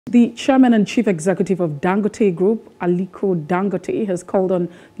The chairman and chief executive of Dangote Group, Aliko Dangote, has called on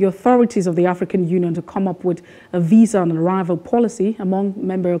the authorities of the African Union to come up with a visa on arrival policy among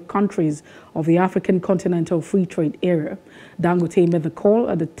member countries of the African Continental Free Trade Area. Dangote made the call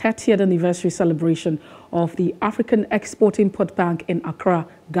at the 30th anniversary celebration of the African Export-Import Bank in Accra,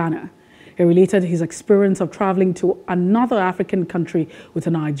 Ghana. He related his experience of traveling to another African country with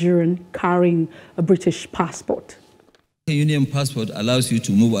a Nigerian carrying a British passport. The Union passport allows you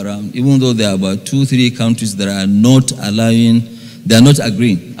to move around, even though there are about 2-3 countries that are not allowing, they are not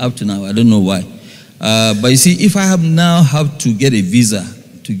agreeing up to now. I don't know why. But you see, if I have to get a visa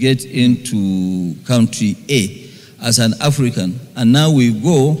to get into country A as an African, and now we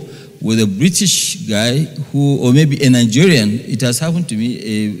go with a British guy who, or maybe a Nigerian, it has happened to me,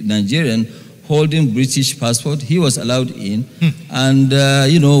 a Nigerian holding British passport, he was allowed in, and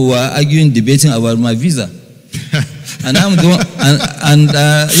we're arguing, debating about my visa. And I'm the one,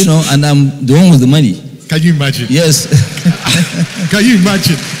 and I'm the one with the money. Can you imagine? Yes. Can you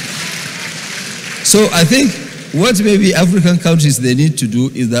imagine? So I think what maybe African countries they need to do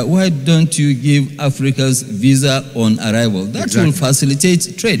is that why don't you give Africans visa on arrival? That will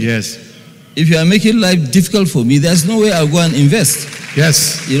facilitate trade. Yes. If you are making life difficult for me, there's no way I'll go and invest.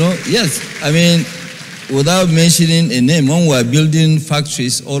 Yes. Yes. I mean, without mentioning a name, when we're building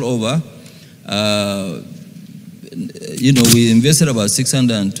factories all over, we invested about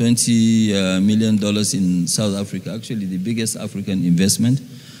 $620 million in South Africa, actually the biggest African investment.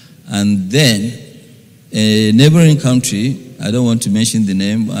 And then a neighboring country, I don't want to mention the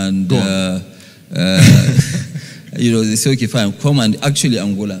name, and they say, okay, fine, come and, actually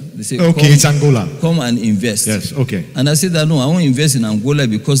Angola. They say, okay, it's Angola. Come and invest. Yes, okay. And I said that, no, I won't invest in Angola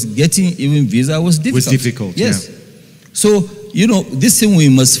because getting even visa was difficult. Was difficult, yes. Yeah. So, this thing we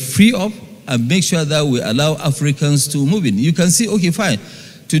must free up and make sure that we allow Africans to move in. You can see, okay, fine.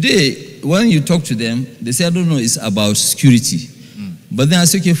 Today, when you talk to them, they say, I don't know, it's about security. But then I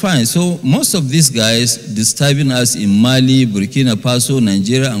say, okay, fine. So most of these guys disturbing us in Mali, Burkina Faso,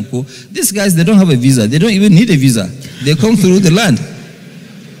 Nigeria, and Co., these guys, they don't have a visa. They don't even need a visa. They come through the land.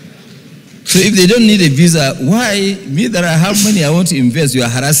 So if they don't need a visa, why, me that I have money, I want to invest, you are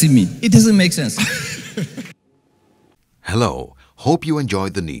harassing me? It doesn't make sense. Hello. Hope you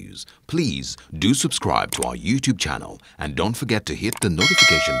enjoyed the news. Please do subscribe to our YouTube channel and don't forget to hit the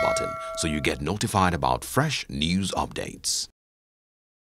notification button so you get notified about fresh news updates.